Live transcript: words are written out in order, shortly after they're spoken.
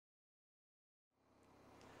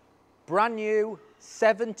brand new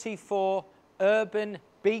 74 Urban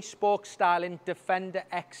Bespoke styling Defender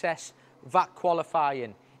XS VAT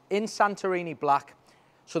qualifying in Santorini Black.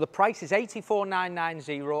 So the price is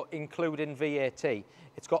 $84,990 including VAT.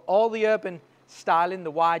 It's got all the urban styling,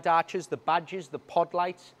 the wide arches, the badges, the pod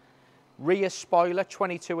lights, rear spoiler,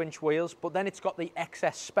 22-inch wheels, but then it's got the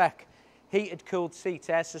XS spec. Heated cooled seats,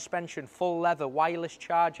 air suspension, full leather, wireless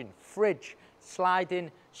charging, fridge,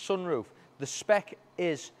 sliding sunroof. The spec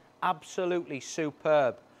is absolutely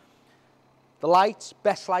superb. The lights,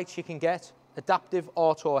 best lights you can get, adaptive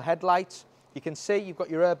auto headlights. You can see you've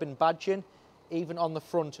got your urban badging, even on the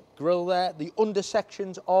front grille there. The under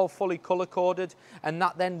sections all fully colour coded, and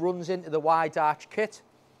that then runs into the wide arch kit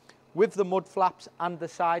with the mud flaps and the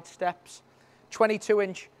side steps.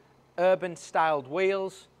 22-inch urban styled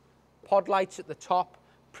wheels, pod lights at the top,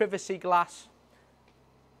 privacy glass,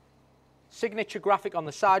 signature graphic on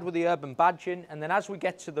the side with the urban badging, and then as we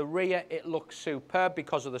get to the rear it looks superb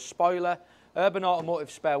because of the spoiler, urban automotive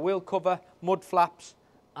spare wheel cover, mud flaps,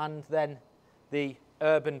 and then the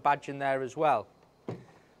urban badging there as well.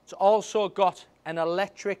 It's also got an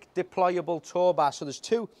electric deployable tow bar, so there's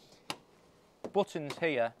two buttons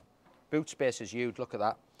here. Boot space is huge, look at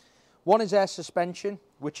that. One is air suspension,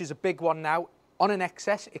 which is a big one now. On an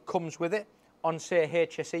XS, it comes with it. On, say,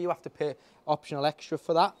 HSE, you have to pay optional extra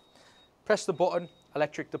for that. Press the button,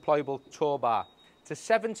 electric deployable tow bar. It's a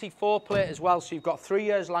 74 plate as well, so you've got 3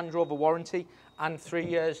 years Land Rover warranty and 3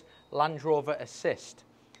 years Land Rover assist.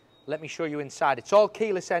 Let me show you inside. It's all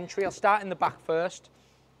keyless entry. I'll start in the back first.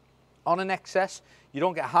 On an XS, you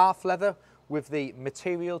don't get half leather with the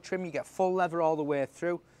material trim. You get full leather all the way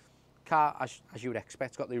through. Car, as you would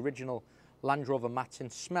expect, it's got the original Land Rover mats in.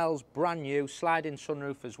 Smells brand new. Sliding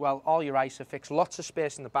sunroof as well. All your ISOFIX. Lots of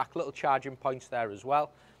space in the back. Little charging points there as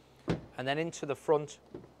well. And then into the front.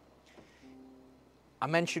 I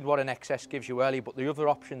mentioned what an XS gives you earlier, but the other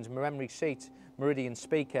options: memory seat, Meridian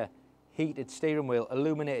speaker, heated steering wheel,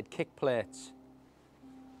 illuminated kick plates.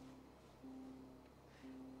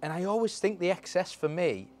 And I always think the XS for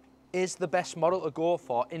me is the best model to go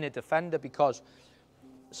for in a Defender, because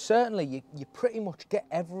certainly you pretty much get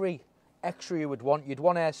every extra you would want. You'd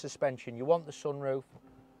want air suspension, you want the sunroof,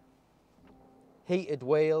 heated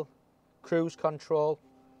wheel, cruise control.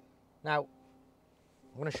 Now,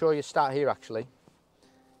 I'm going to show you, start here actually.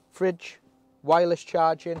 Fridge, wireless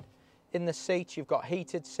charging. In the seats, you've got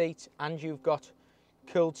heated seats and you've got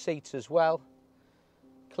cooled seats as well.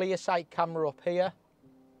 ClearSight camera up here.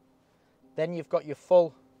 Then you've got your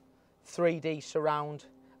full 3D surround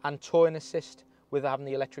and towing assist with having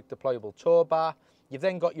the electric deployable tow bar. You've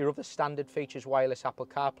then got your other standard features: wireless Apple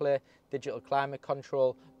CarPlay, digital climate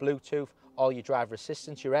control, Bluetooth, all your driver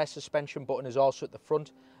assistance. Your air suspension button is also at the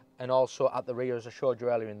front and also at the rear, as I showed you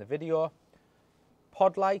earlier in the video.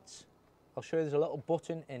 Pod lights, I'll show you, there's a little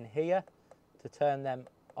button in here to turn them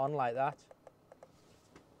on like that.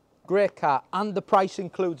 Great car, and the price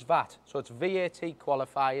includes VAT, so it's VAT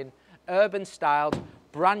qualifying, urban styled,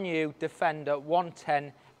 brand new Defender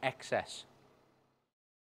 110 XS.